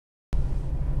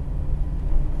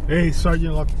Hey,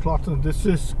 Sergeant Lucky Plotton, this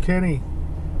is Kenny.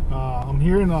 I'm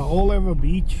here in Old Ewa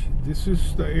Beach. This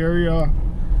is the area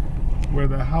where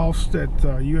the house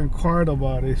that you inquired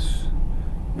about is.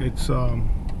 It's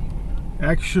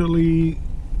actually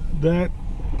that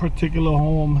particular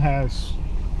home has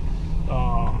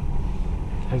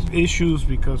issues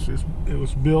because it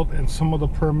was built and some of the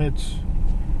permits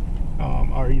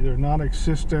are either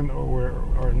non-existent or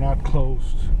are not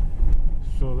closed.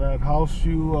 So that house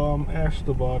you asked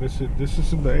about, this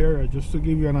is in the area, just to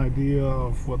give you an idea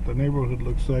of what the neighborhood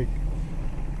looks like.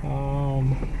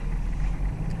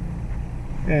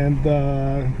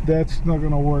 That's not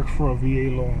going to work for a VA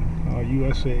loan.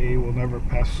 USAA will never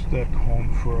pass that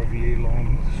home for a VA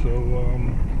loan.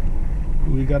 So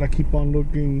we got to keep on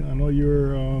looking. I know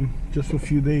you're just a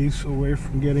few days away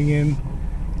from getting in.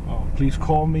 Please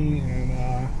call me,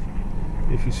 and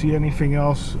if you see anything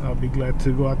else, I'll be glad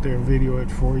to go out there and video it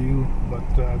for you. But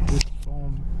this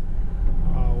home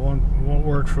won't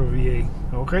work for VA.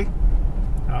 Okay?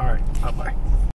 All right. Bye-bye.